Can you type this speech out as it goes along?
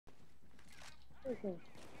Okay.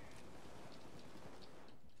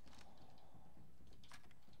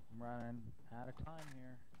 I'm running out of time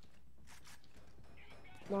here.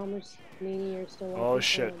 Mammers, Nini are still up Oh in front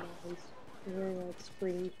shit. of mines. I'm hearing like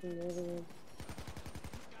screams from the other room.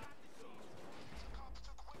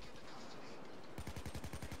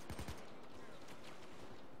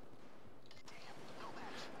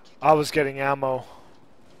 I was getting ammo.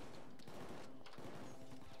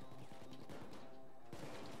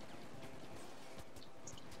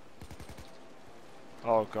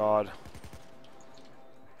 Oh god.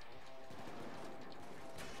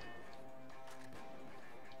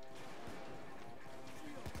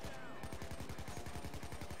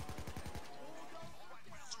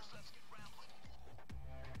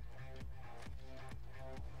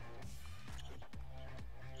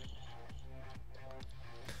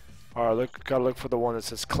 Alright, look, gotta look for the one that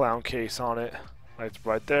says clown case on it. It's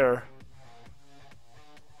right there.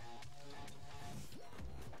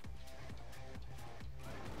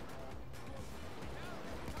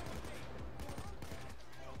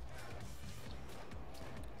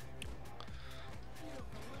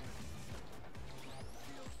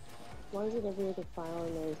 Why is it every other file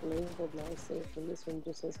in there is labeled nicely, and this one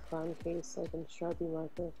just says clown case, like in Sharpie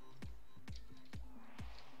marker?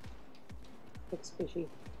 Looks fishy.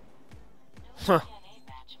 Huh.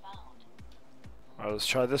 Alright, let's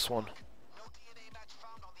try this one.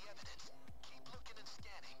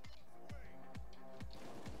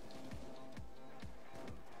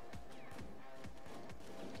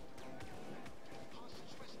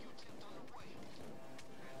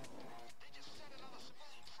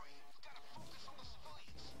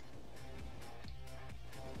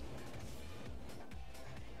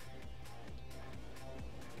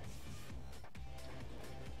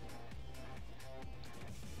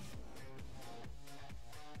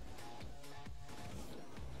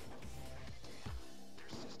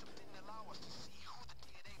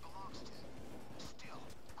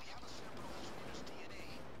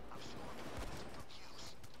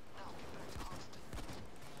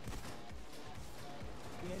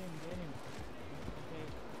 Get him, get him. Okay.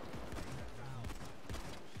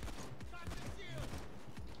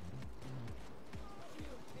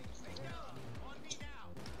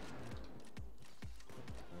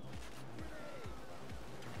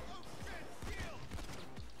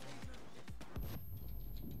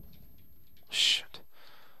 Shit.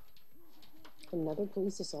 Another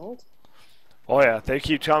police assault? Oh yeah, they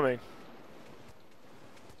keep coming.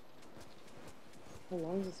 How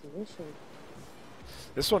long is this mission?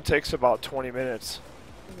 This one takes about 20 minutes.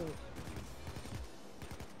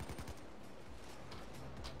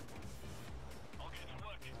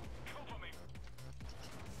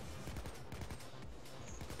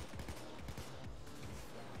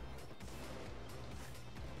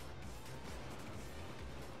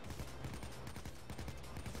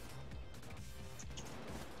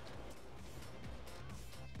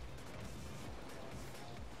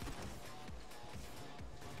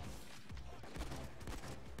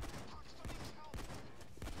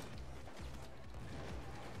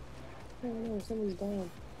 Oh, no, someone's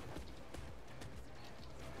down.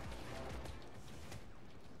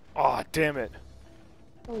 Aw, oh, damn it.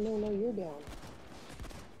 Oh no, no, you're down.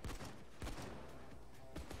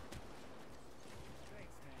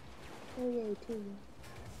 Oh yay, too.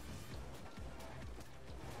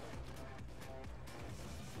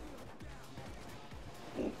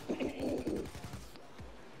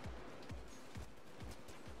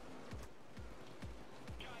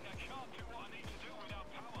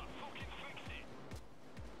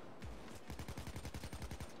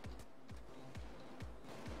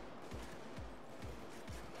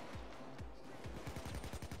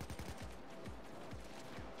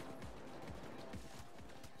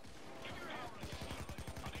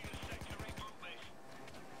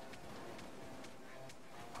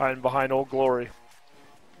 Hiding behind Old Glory.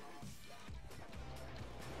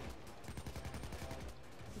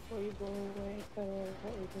 Before you go away,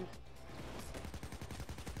 what we can.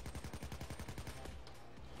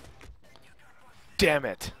 Damn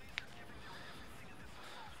it.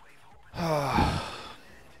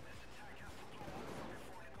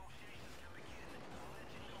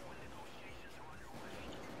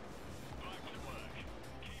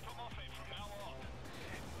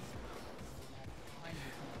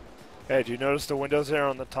 Hey, do you notice the windows there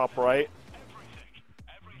on the top right?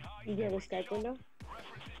 You get a Skype window?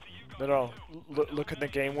 No, no. Look in the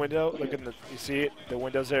game window. Look in the. You see it? The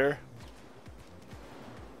windows there.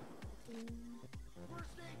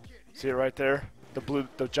 See it right there?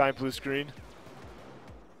 The giant blue screen.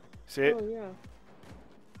 See it? Oh yeah.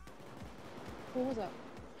 What was that?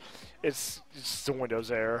 It's just the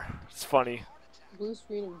Windows error. It's funny. Blue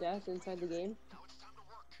screen of death inside the game.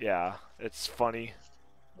 Yeah, it's funny.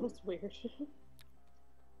 That's weird.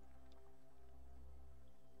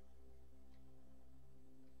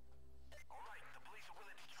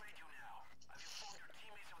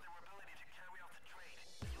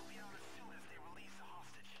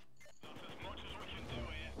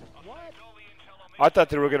 What? I thought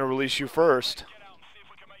they were gonna release you first.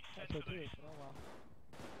 That's so too. Oh well.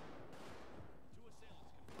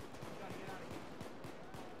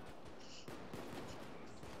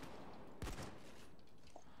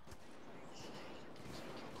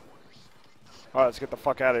 Alright, let's get the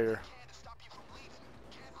fuck out of here.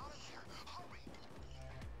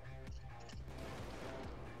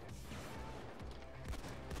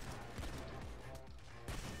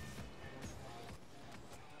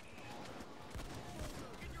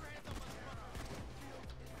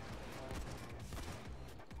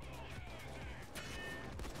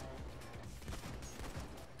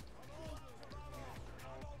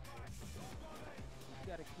 You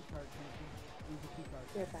got a key card, can't you? Use the key card.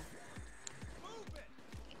 Be right back.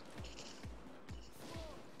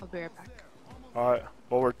 I'll be right back. Alright,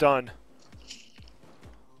 well, we're done.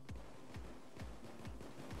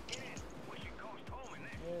 Good.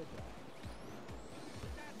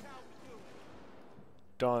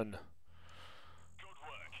 Done.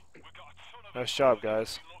 Nice job,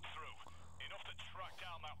 guys.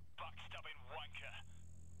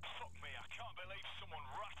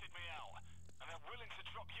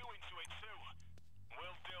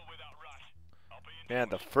 Man,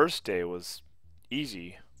 the first day was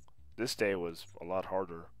easy. This day was a lot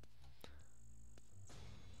harder.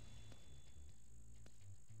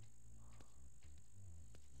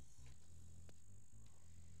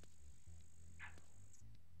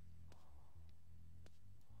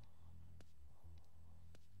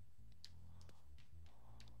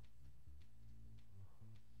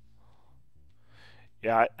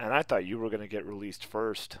 Yeah, and I thought you were going to get released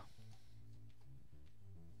first.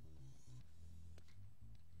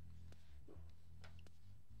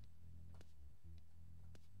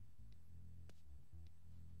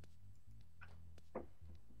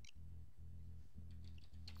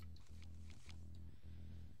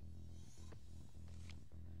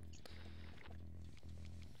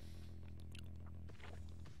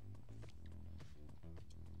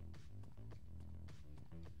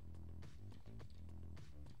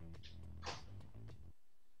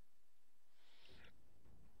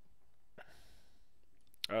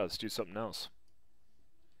 Alright, let's do something else.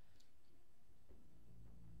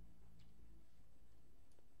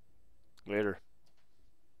 Later.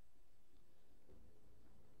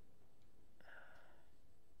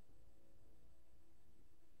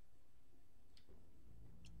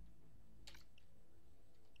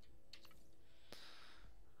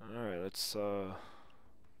 Alright, let's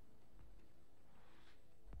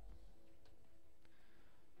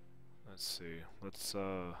see. Let's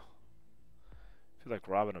feel like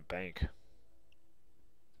robbing a bank.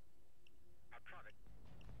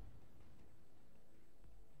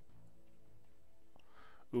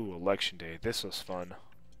 Ooh, election day. This was fun.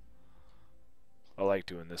 I like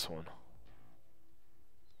doing this one.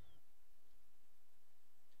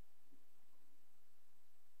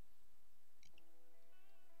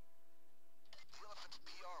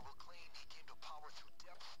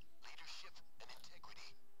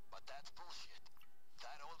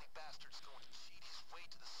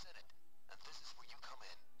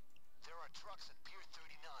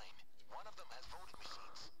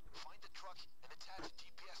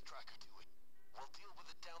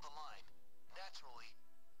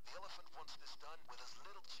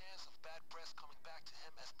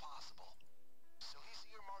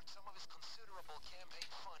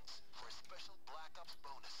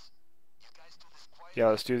 Yeah,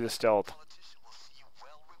 let's do the stealth.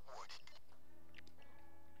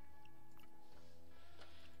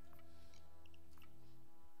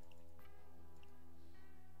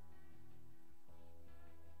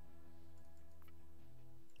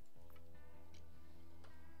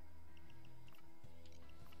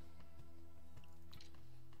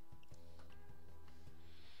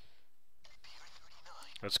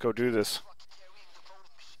 Let's go do this.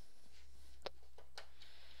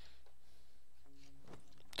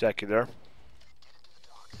 Jack, you there?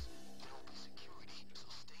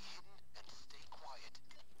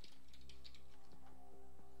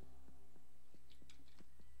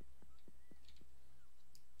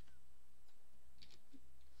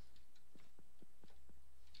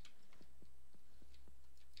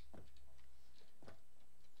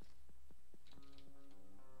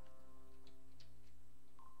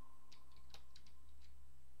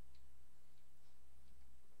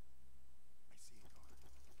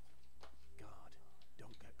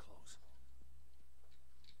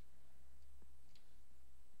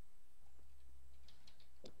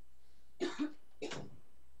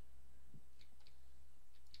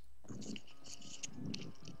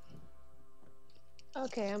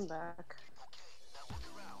 Okay, I'm back.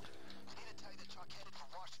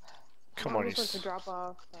 Come Mom on, you. just went to drop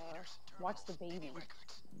off. Watch the baby.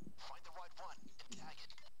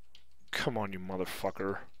 Come on, you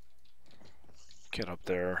motherfucker. Get up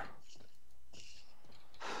there.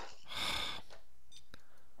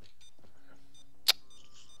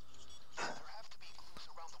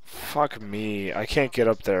 Fuck me. I can't get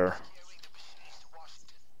up there.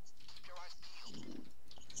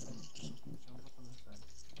 Jump up on this side.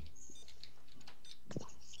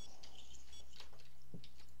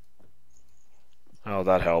 Oh,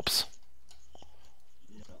 that helps.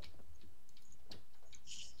 Yeah.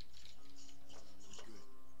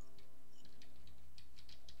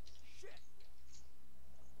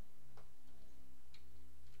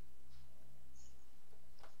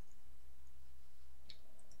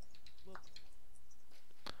 Look.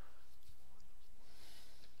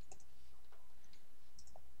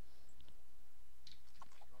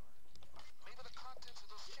 Maybe the contents of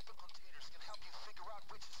those shipping containers can help you figure out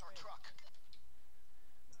which is our truck.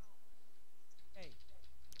 Hey.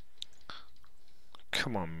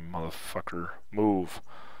 Come on, motherfucker. Move.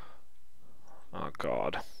 Oh,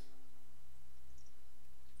 God.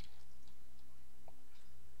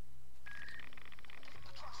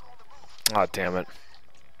 Ah, damn it.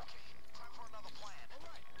 Time for another plan. All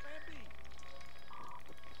right. Plan B.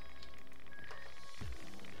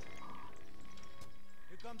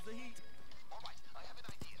 Here comes the heat. All right, I have an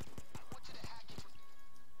idea. I want you to hack it.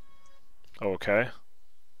 Okay.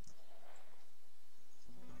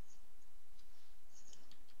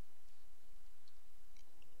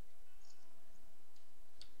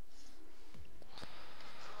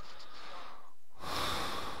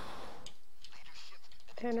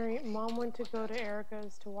 Henry, Mom went to go to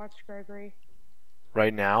Erica's to watch Gregory.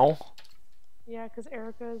 Right now? Yeah, because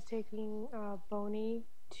Erica is taking Boney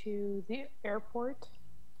to the airport.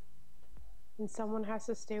 And someone has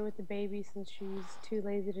to stay with the baby since she's too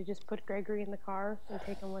lazy to just put Gregory in the car and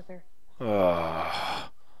take him with her.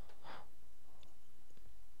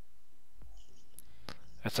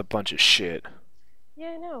 That's a bunch of shit.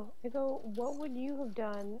 Yeah, I know. I go, what would you have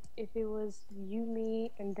done if it was you,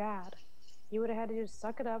 me, and Dad? You would have had to just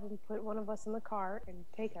suck it up and put one of us in the car and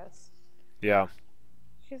take us. Yeah.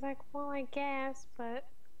 She's like, well, I guess, but...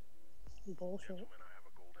 Bullshit.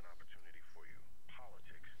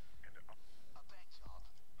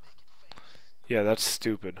 Yeah, that's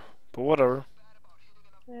stupid. But whatever.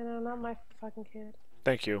 Yeah, no, not my fucking kid.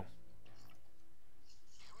 Thank you.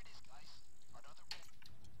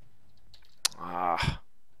 Ah.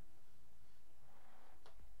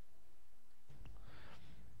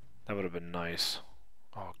 That would have been nice.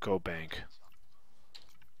 Oh, go bank.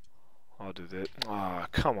 I'll do that. Ah,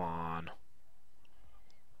 come on.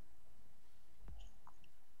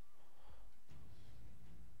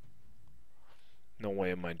 No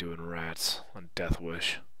way am I doing rats on Death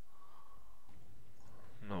Wish.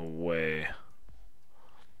 No way.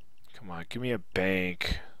 Come on, give me a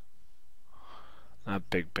bank. Not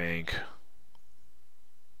big bank.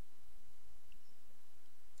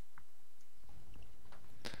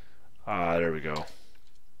 Ah, there we go.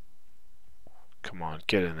 Come on,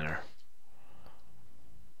 get in there.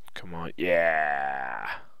 Come on, yeah.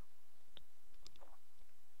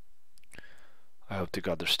 I hope to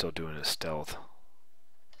God they're still doing it stealth.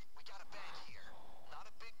 We got a bank here. Not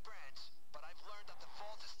a big branch, but I've learned that the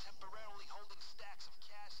vault is temporarily holding stacks of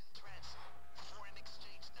cash and transom, foreign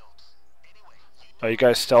exchange notes. Anyway, Are you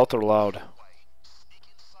guys stealth or loud? sneak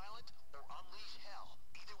in silent or unleash hell.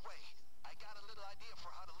 Either way, I got a little idea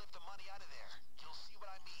for how to lift the money out of there. You'll see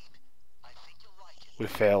what I mean. I think you'll like it. We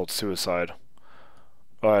failed suicide.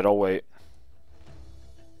 Alright, I'll wait.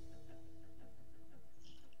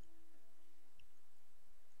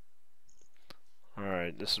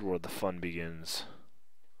 Alright, this is where the fun begins.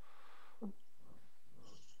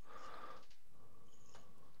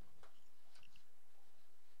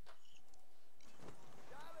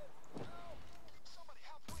 Somebody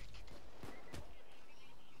help Rick.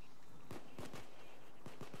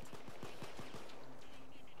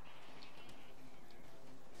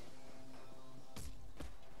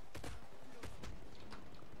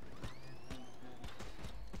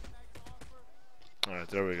 Alright,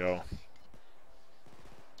 there we go.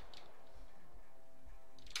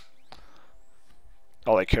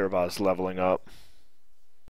 All I care about is leveling up.